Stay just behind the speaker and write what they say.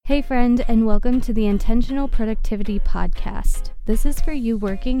Hey friend, and welcome to the Intentional Productivity Podcast. This is for you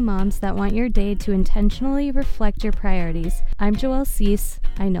working moms that want your day to intentionally reflect your priorities. I'm Joelle Cease.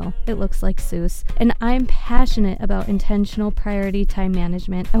 I know, it looks like Seuss. And I'm passionate about intentional priority time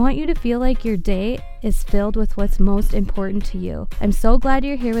management. I want you to feel like your day is filled with what's most important to you. I'm so glad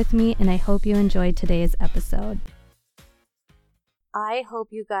you're here with me, and I hope you enjoyed today's episode. I hope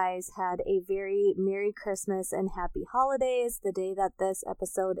you guys had a very Merry Christmas and Happy Holidays. The day that this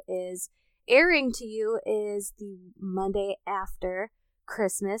episode is airing to you is the Monday after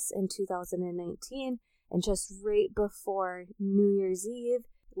Christmas in 2019 and just right before New Year's Eve,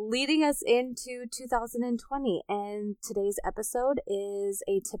 leading us into 2020. And today's episode is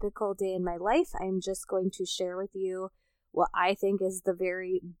a typical day in my life. I'm just going to share with you what I think is the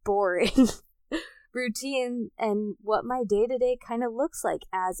very boring routine and what my day-to-day kind of looks like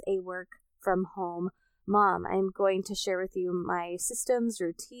as a work from home mom. I'm going to share with you my systems,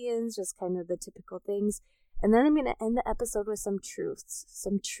 routines, just kind of the typical things. And then I'm going to end the episode with some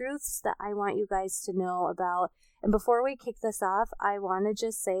truths that I want you guys to know about. And before we kick this off, I want to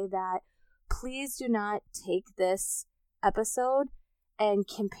just say that please do not take this episode and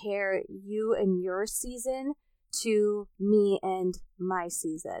compare you and your season to me and my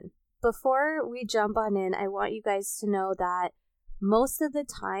season. Before we jump on in, I want you guys to know that most of the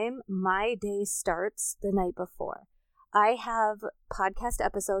time, my day starts the night before. I have podcast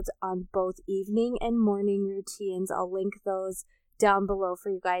episodes on both evening and morning routines. I'll link those down below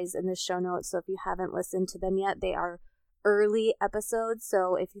for you guys in the show notes. So if you haven't listened to them yet, they are early episodes.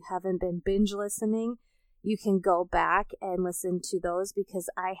 So if you haven't been binge listening, you can go back and listen to those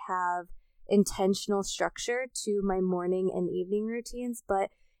because I have intentional structure to my morning and evening routines. But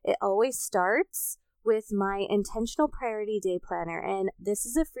it always starts with my intentional priority day planner. And this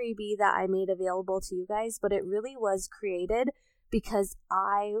is a freebie that I made available to you guys, but it really was created because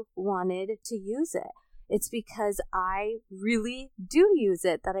I wanted to use it. It's because I really do use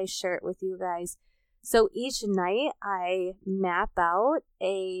it that I share it with you guys. So each night I map out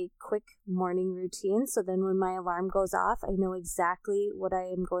a quick morning routine. So then when my alarm goes off, I know exactly what I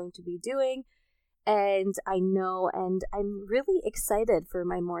am going to be doing. And I know, and I'm really excited for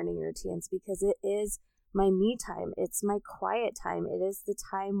my morning routines because it is my me time. It's my quiet time. It is the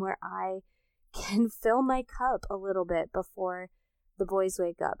time where I can fill my cup a little bit before the boys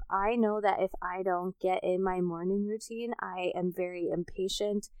wake up. I know that if I don't get in my morning routine, I am very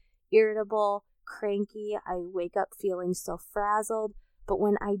impatient, irritable, cranky. I wake up feeling so frazzled. But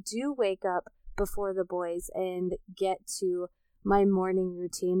when I do wake up before the boys and get to my morning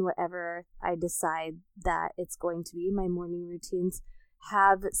routine, whatever I decide that it's going to be, my morning routines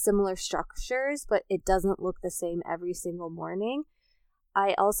have similar structures, but it doesn't look the same every single morning.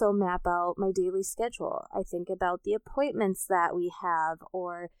 I also map out my daily schedule. I think about the appointments that we have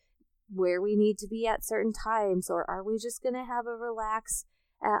or where we need to be at certain times, or are we just going to have a relax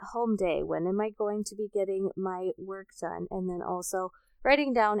at home day? When am I going to be getting my work done? And then also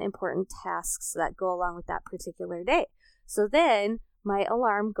writing down important tasks that go along with that particular day. So then my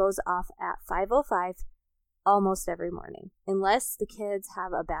alarm goes off at 5:05 almost every morning, unless the kids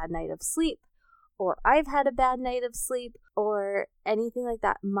have a bad night of sleep or I've had a bad night of sleep or anything like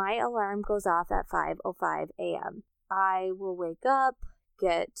that. My alarm goes off at 5:05 a.m. I will wake up,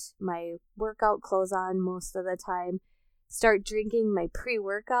 get my workout clothes on most of the time, start drinking my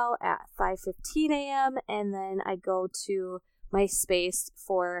pre-workout at 5:15 a.m. and then I go to my space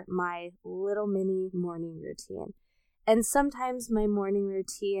for my little mini morning routine. And sometimes my morning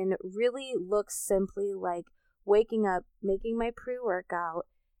routine really looks simply like waking up, making my pre-workout,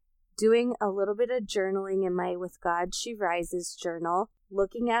 doing a little bit of journaling in my With God She Rises journal,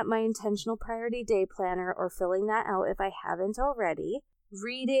 looking at my intentional priority day planner or filling that out if I haven't already,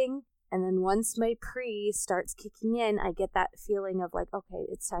 reading, and then once my pre starts kicking in, I get that feeling of like, okay,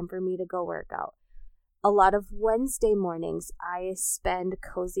 it's time for me to go work out. A lot of Wednesday mornings, I spend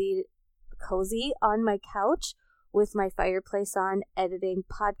cozy on my couch with my fireplace on, editing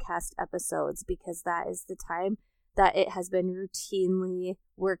podcast episodes because that is the time that it has been routinely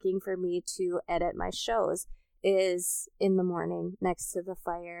working for me to edit my shows, is in the morning next to the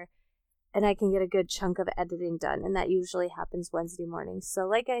fire, and I can get a good chunk of editing done, and that usually happens Wednesday mornings. So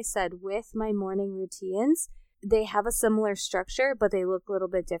like I said, with my morning routines, they have a similar structure, but they look a little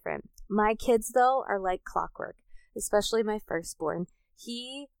bit different. My kids, though, are like clockwork, especially my firstborn.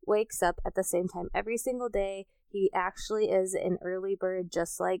 He wakes up at the same time every single day. He actually is an early bird,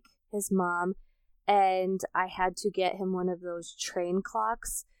 just like his mom. And I had to get him one of those train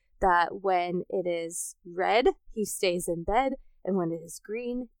clocks that when it is red, he stays in bed. And when it is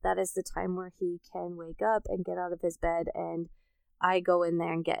green, that is the time where he can wake up and get out of his bed and I go in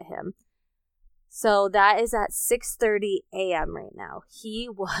there and get him. So that is at 6:30 a.m. right now.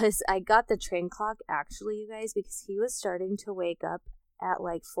 I got the train clock actually, you guys, because he was starting to wake up at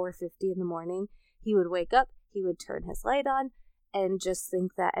like 4:50 in the morning. He would wake up, he would turn his light on, and just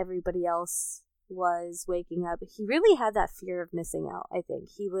think that everybody else was waking up. He really had that fear of missing out, I think.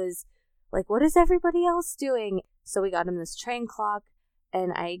 He was like, what is everybody else doing? So we got him this train clock,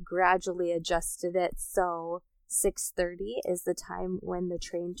 and I gradually adjusted it. So 6:30 is the time when the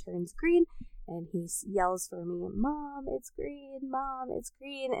train turns green, and he yells for me, Mom, it's green, Mom, it's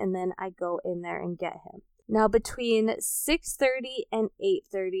green. And then I go in there and get him. Now between 6:30 and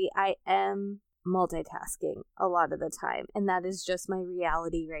 8:30, I am multitasking a lot of the time. And that is just my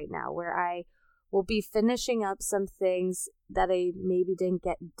reality right now, where I will be finishing up some things that I maybe didn't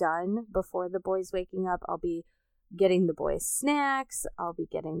get done before the boys waking up. I'll be getting the boys snacks. I'll be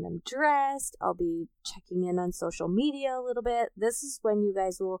getting them dressed. I'll be checking in on social media a little bit. This is when you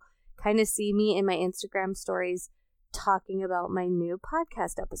guys will kind of see me in my Instagram stories talking about my new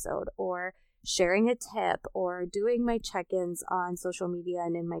podcast episode, or sharing a tip, or doing my check-ins on social media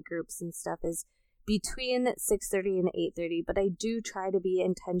and in my groups and stuff, is between 6:30 and 8:30. But I do try to be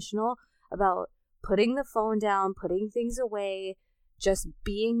intentional about putting the phone down, putting things away, just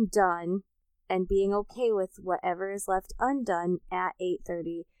being done and being okay with whatever is left undone at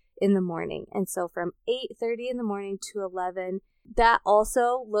 8:30 in the morning. And so from 8:30 in the morning to 11, that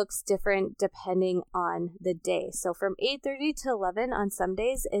also looks different depending on the day. So from 8:30 to 11 on some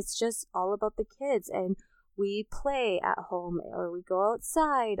days, it's just all about the kids, and we play at home, or we go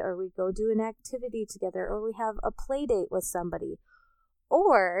outside, or we go do an activity together, or we have a play date with somebody.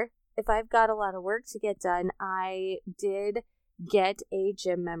 Or if I've got a lot of work to get done, I did get a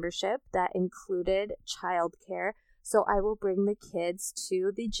gym membership that included childcare. So I will bring the kids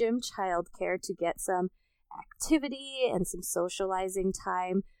to the gym childcare to get some activity and some socializing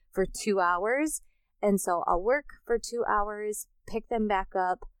time for 2 hours. And so I'll work for 2 hours, pick them back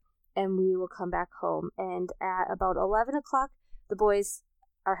up, and we will come back home. And at about 11 o'clock, the boys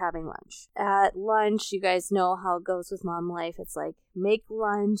are having lunch. At lunch, you guys know how it goes with mom life. It's like, make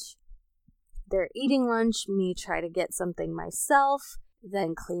lunch. They're eating lunch, me try to get something myself,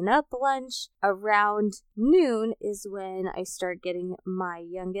 then clean up lunch. Around noon is when I start getting my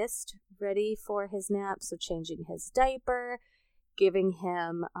youngest ready for his nap, so changing his diaper, giving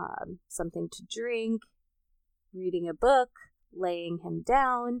him something to drink, reading a book, laying him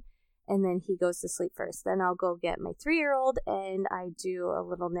down, and then he goes to sleep first. Then I'll go get my 3-year-old, and I do a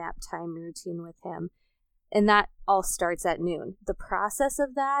little nap time routine with him, and that all starts at noon. The process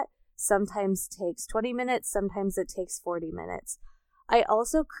of that sometimes takes 20 minutes, sometimes it takes 40 minutes. I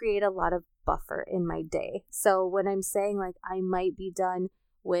also create a lot of buffer in my day. So when I'm saying like I might be done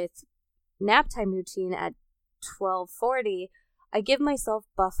with nap time routine at 12:40, I give myself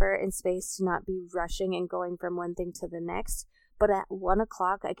buffer and space to not be rushing and going from one thing to the next. But at 1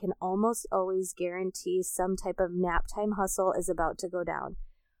 o'clock, I can almost always guarantee some type of nap time hustle is about to go down.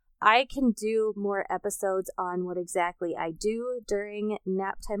 I can do more episodes on what exactly I do during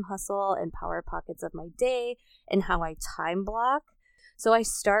nap time hustle and power pockets of my day and how I time block. So I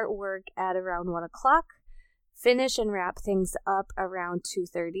start work at around 1 o'clock, finish and wrap things up around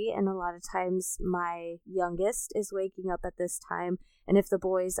 2:30, and a lot of times my youngest is waking up at this time, and if the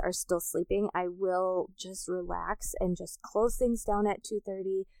boys are still sleeping, I will just relax and just close things down at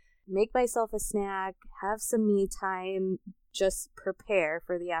 2:30, make myself a snack, have some me time, just prepare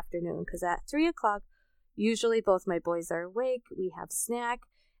for the afternoon, because at 3 o'clock, usually both my boys are awake, we have snack,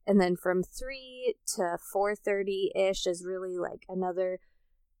 and then from 3 to 4:30-ish is really like another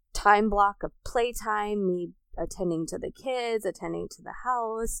time block of playtime, me attending to the kids, attending to the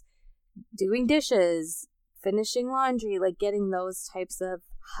house, doing dishes, finishing laundry, like getting those types of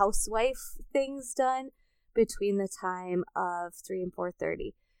housewife things done between the time of 3 and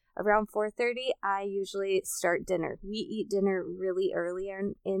 4:30. Around 4:30, I usually start dinner. We eat dinner really early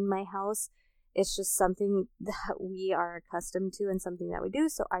in my house. It's just something that we are accustomed to and something that we do.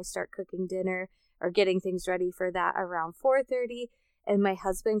 So I start cooking dinner or getting things ready for that around 4:30. And my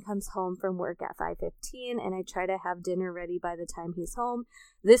husband comes home from work at 5:15, and I try to have dinner ready by the time he's home.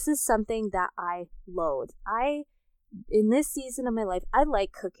 This is something that I loathe. In this season of my life, I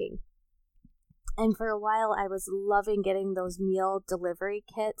like cooking. And for a while, I was loving getting those meal delivery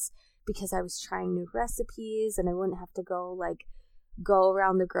kits because I was trying new recipes and I wouldn't have to go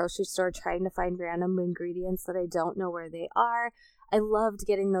around the grocery store trying to find random ingredients that I don't know where they are. I loved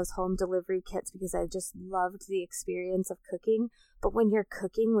getting those home delivery kits because I just loved the experience of cooking. But when you're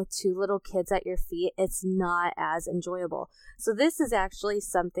cooking with 2 little kids at your feet, it's not as enjoyable. So this is actually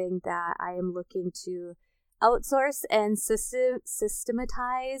something that I am looking to outsource and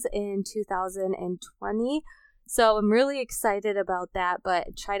systematize in 2020. So I'm really excited about that,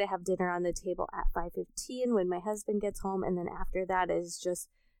 but try to have dinner on the table at 5:15 when my husband gets home. And then after that is just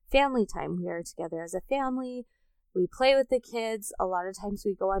family time. We are together as a family. We play with the kids. A lot of times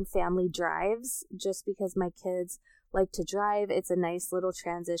we go on family drives just because my kids like to drive. It's a nice little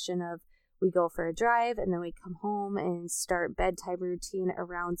transition of we go for a drive and then we come home and start bedtime routine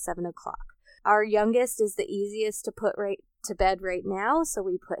around 7 o'clock. Our youngest is the easiest to put right to bed right now. So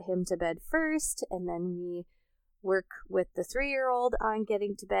we put him to bed first, and then we work with the 3-year-old on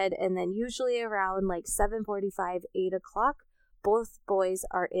getting to bed, and then usually around like 7:45, 8 o'clock, both boys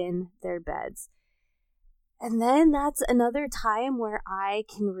are in their beds. And then that's another time where I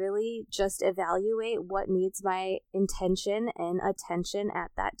can really just evaluate what needs my intention and attention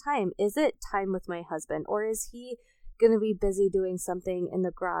at that time. Is it time with my husband, or is he going to be busy doing something in the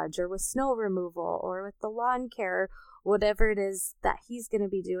garage or with snow removal or with the lawn care, whatever it is that he's going to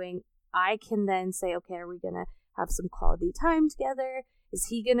be doing? I can then say, okay, are we going to have some quality time together? Is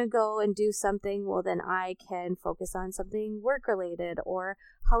he going to go and do something? Well, then I can focus on something work-related or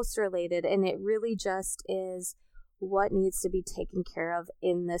house-related. And it really just is what needs to be taken care of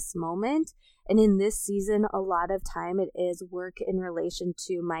in this moment. And in this season, a lot of time it is work in relation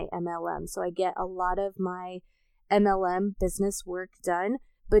to my MLM. So I get a lot of my MLM business work done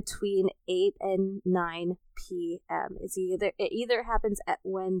between 8 and 9 p.m. It either happens at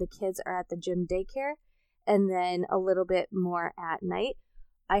when the kids are at the gym daycare, and then a little bit more at night.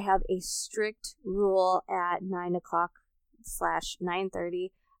 I have a strict rule at 9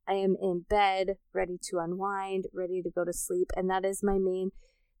 o'clock/9:30. I am in bed, ready to unwind, ready to go to sleep. And that is my main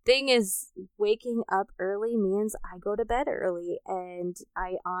thing, is waking up early means I go to bed early, and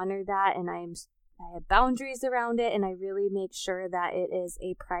I honor that, and I have boundaries around it, and I really make sure that it is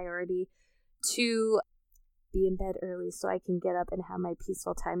a priority to be in bed early so I can get up and have my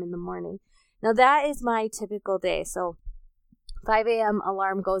peaceful time in the morning. Now that is my typical day. So 5 a.m.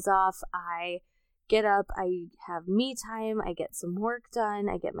 alarm goes off. I get up. I have me time. I get some work done.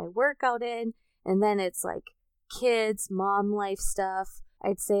 I get my workout in. And then it's like kids, mom life stuff.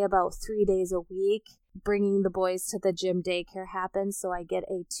 I'd say about 3 days a week. Bringing the boys to the gym daycare happens. So I get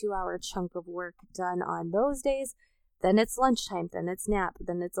a 2-hour chunk of work done on those days. Then it's lunchtime. Then it's nap.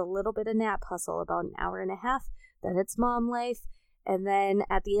 Then it's a little bit of nap hustle, about an hour and a half. Then it's mom life. And then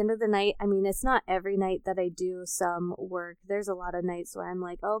at the end of the night, I mean, it's not every night that I do some work. There's a lot of nights where I'm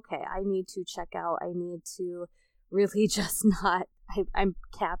like, okay, I need to check out. I need to really just not, I'm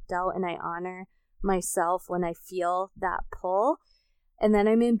capped out, and I honor myself when I feel that pull. And then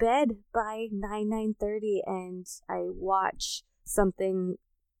I'm in bed by 9:30, and I watch something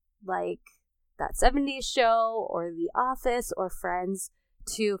like that 70s show or The Office or Friends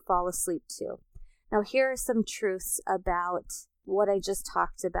to fall asleep to. Now, here are some truths about what I just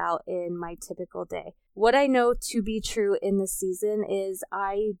talked about in my typical day. What I know to be true in this season is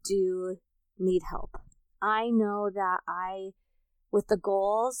I do need help. I know that with the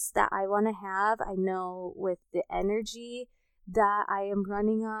goals that I want to have, I know with the energy that I am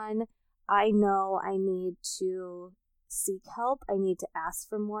running on, I know I need to seek help. I need to ask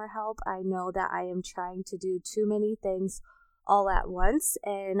for more help. I know that I am trying to do too many things all at once,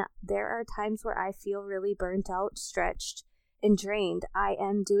 and there are times where I feel really burnt out, stretched, and drained. I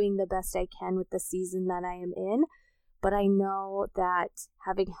am doing the best I can with the season that I am in, but I know that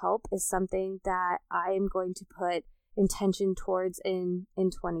having help is something that I am going to put intention towards in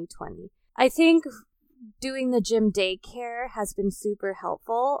 2020. I think doing the gym daycare has been super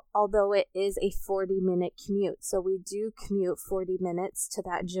helpful, although it is a 40-minute commute. So we do commute 40 minutes to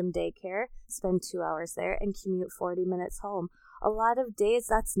that gym daycare, spend 2 hours there, and commute 40 minutes home. A lot of days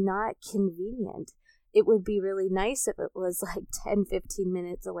that's not convenient. It would be really nice if it was like 10-15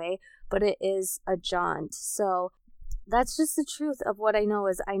 minutes away, but it is a jaunt. So that's just the truth of what I know,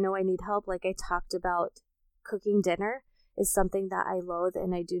 is I know I need help. Like I talked about, cooking dinner is something that I loathe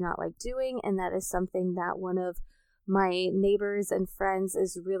and I do not like doing, and that is something that one of my neighbors and friends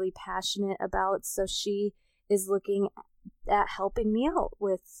is really passionate about. So she is looking at helping me out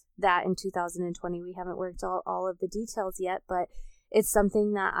with that in 2020. We haven't worked out all of the details yet, but it's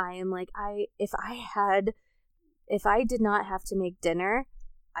something that I am like, if I did not have to make dinner,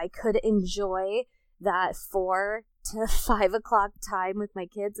 I could enjoy that 4 to 5 o'clock time with my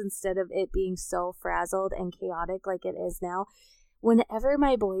kids instead of it being so frazzled and chaotic like it is now. Whenever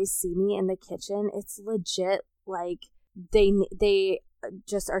my boys see me in the kitchen, it's legit like they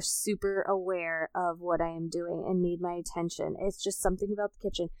just are super aware of what I am doing and need my attention. It's just something about the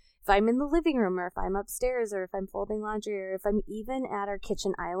kitchen. If I'm in the living room, or if I'm upstairs, or if I'm folding laundry, or if I'm even at our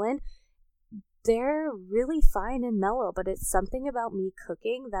kitchen island, they're really fine and mellow, but it's something about me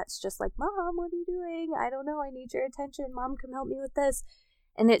cooking that's just like, Mom, what are you doing? I don't know. I need your attention. Mom, come help me with this.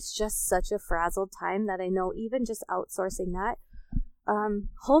 And it's just such a frazzled time that I know even just outsourcing that.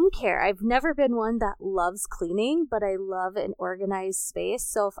 Home care. I've never been one that loves cleaning, but I love an organized space.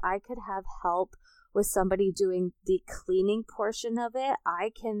 So if I could have help with somebody doing the cleaning portion of it,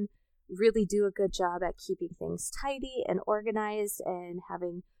 I can really do a good job at keeping things tidy and organized and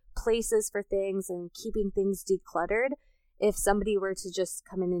having places for things and keeping things decluttered if somebody were to just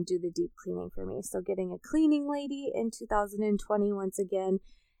come in and do the deep cleaning for me. So getting a cleaning lady in 2020 once again,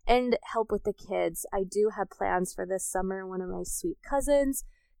 and help with the kids. I do have plans for this summer. One of my sweet cousins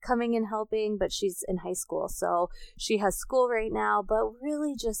coming and helping, but she's in high school, so she has school right now, but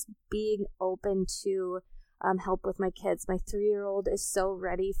really just being open to help with my kids. My 3-year-old is so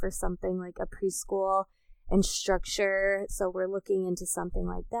ready for something like a preschool and structure, so we're looking into something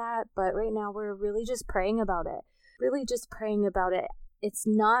like that. But right now we're really just praying about it. It's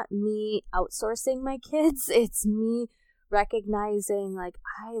not me outsourcing my kids. It's me recognizing like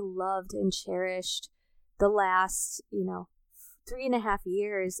I loved and cherished the last, 3.5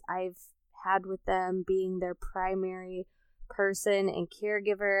 years I've had with them, being their primary person and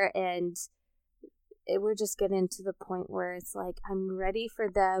caregiver. And we're just getting to the point where it's like I'm ready for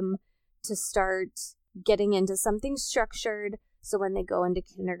them to start getting into something structured. So when they go into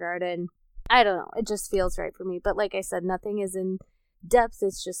kindergarten, I don't know, it just feels right for me. But like I said, nothing is in depth.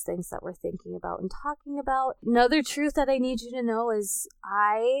 It's just things that we're thinking about and talking about. Another truth that I need you to know is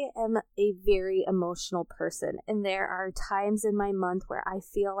I am a very emotional person, and there are times in my month where I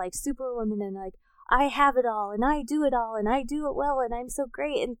feel like Superwoman and like I have it all and I do it all and I do it well and I'm so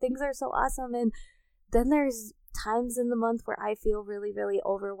great and things are so awesome. And then there's times in the month where I feel really, really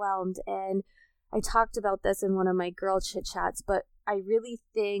overwhelmed. And I talked about this in one of my girl chit chats, but I really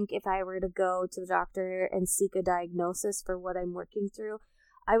think if I were to go to the doctor and seek a diagnosis for what I'm working through,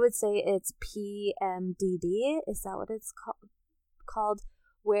 I would say it's PMDD. Is that what it's called?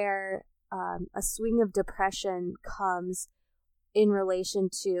 Where a swing of depression comes in relation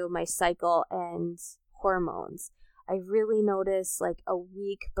to my cycle and hormones. I really notice like a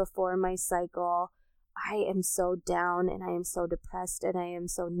week before my cycle, I am so down and I am so depressed and I am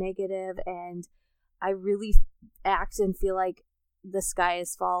so negative, and I really act and feel like the sky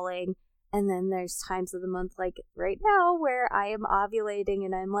is falling. And then there's times of the month like right now where I am ovulating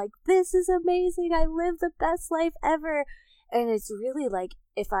and I'm like, this is amazing, I live the best life ever. And it's really like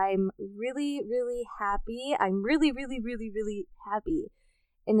if I'm really, really happy, I'm really, really, really, really happy.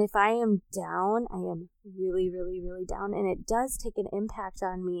 And if I am down, I am really, really, really down. And it does take an impact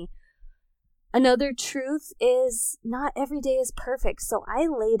on me. Another truth is not every day is perfect. So I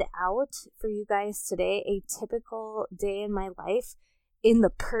laid out for you guys today a typical day in my life in the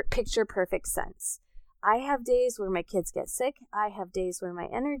picture perfect sense. I have days where my kids get sick. I have days where my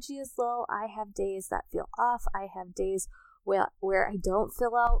energy is low. I have days that feel off. I have days where I don't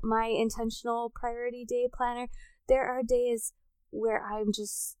fill out my intentional priority day planner. There are days where I'm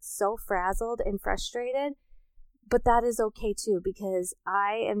just so frazzled and frustrated. But that is okay too, because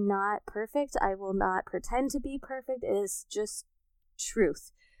I am not perfect. I will not pretend to be perfect. It is just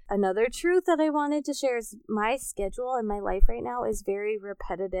truth. Another truth that I wanted to share is my schedule and my life right now is very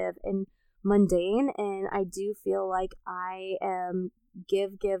repetitive and mundane. And I do feel like I am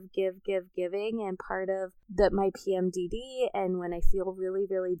giving. And part of my PMDD, and when I feel really,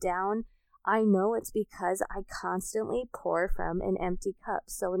 really down, I know it's because I constantly pour from an empty cup.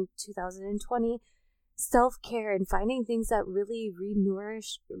 So in 2020, self-care and finding things that really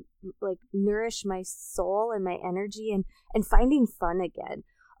nourish my soul and my energy, and finding fun again.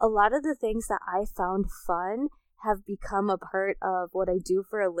 A lot of the things that I found fun have become a part of what I do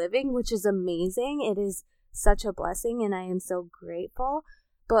for a living, which is amazing. It is such a blessing and I am so grateful.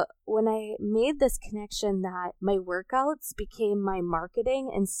 But when I made this connection that my workouts became my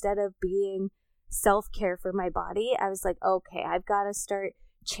marketing instead of being self-care for my body, I was like, okay, I've got to start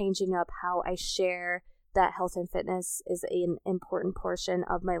changing up how I share that health and fitness is an important portion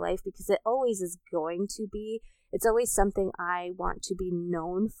of my life, because it always is going to be. It's always something I want to be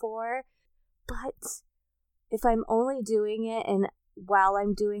known for. But if I'm only doing it, and while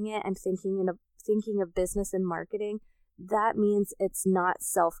I'm doing it, I'm thinking of business and marketing, that means it's not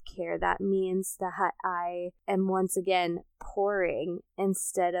self-care. That means that I am once again pouring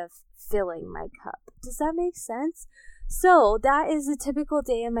instead of filling my cup. Does that make sense? So that is a typical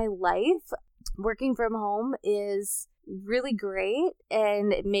day in my life. Working from home is really great,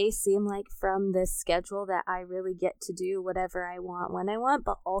 and it may seem like from this schedule that I really get to do whatever I want when I want,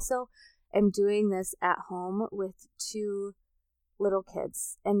 but also I'm doing this at home with 2 little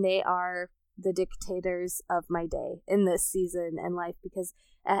kids, and they are the dictators of my day in this season in life, because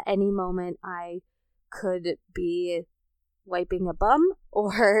at any moment I could be wiping a bum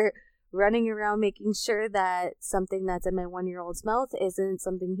or running around making sure that something that's in my 1-year-old's mouth isn't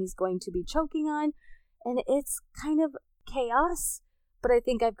something he's going to be choking on. And it's kind of chaos, but I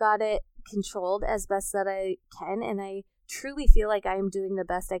think I've got it controlled as best that I can. And I truly feel like I am doing the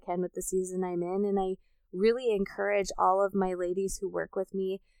best I can with the season I'm in. And I really encourage all of my ladies who work with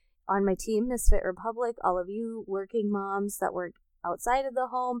me on my team, Misfit Republic, all of you working moms that work outside of the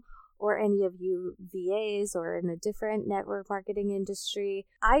home, or any of you VAs or in a different network marketing industry.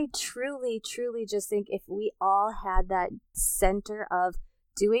 I truly, truly just think if we all had that center of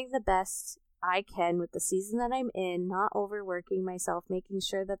doing the best I can with the season that I'm in, not overworking myself, making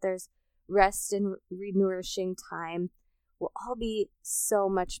sure that there's rest and renourishing time, we'll all be so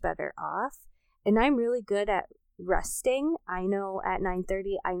much better off. And I'm really good at resting. I know at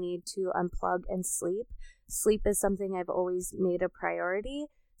 9:30 I need to unplug and sleep. Sleep is something I've always made a priority.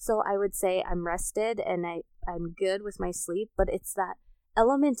 So I would say I'm rested and I'm good with my sleep, but it's that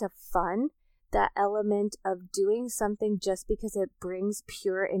element of fun, that element of doing something just because it brings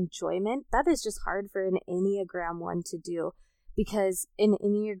pure enjoyment. That is just hard for an Enneagram 1 to do, because an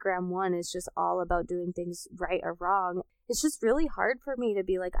Enneagram 1 is just all about doing things right or wrong. It's just really hard for me to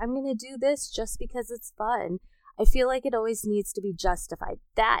be like, I'm going to do this just because it's fun. I feel like it always needs to be justified.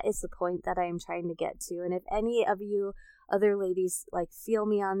 That is the point that I am trying to get to. And if any of you other ladies feel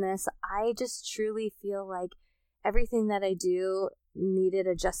me on this, I just truly feel like everything that I do needed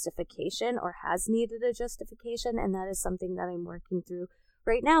a justification or has needed a justification, and that is something that I'm working through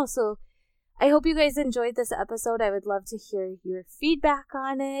right now. So I hope you guys enjoyed this episode. I would love to hear your feedback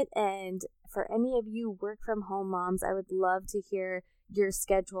on it, and for any of you work from home moms, I would love to hear your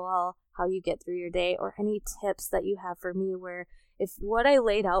schedule, how you get through your day, or any tips that you have for me where if what I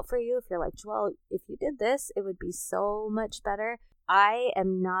laid out for you, if you're like, Joelle, if you did this, it would be so much better. I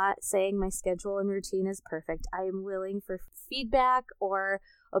am not saying my schedule and routine is perfect. I am willing for feedback or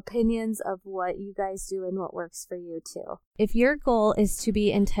opinions of what you guys do and what works for you too. If your goal is to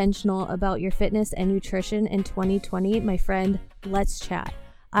be intentional about your fitness and nutrition in 2020, my friend, let's chat.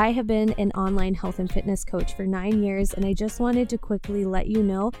 I have been an online health and fitness coach for 9 years, and I just wanted to quickly let you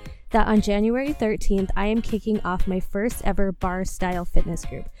know that on January 13th, I am kicking off my first ever bar style fitness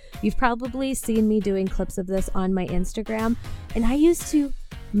group. You've probably seen me doing clips of this on my Instagram, and I used to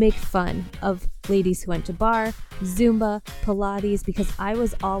make fun of ladies who went to bar, Zumba, Pilates, because I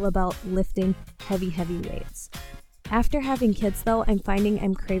was all about lifting heavy weights. After having kids though, I'm finding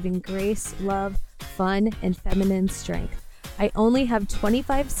I'm craving grace, love, fun, and feminine strength. I only have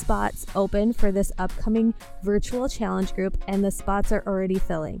 25 spots open for this upcoming virtual challenge group, and the spots are already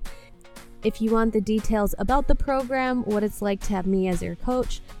filling. If you want the details about the program, what it's like to have me as your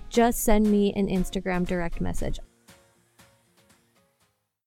coach, just send me an Instagram direct message.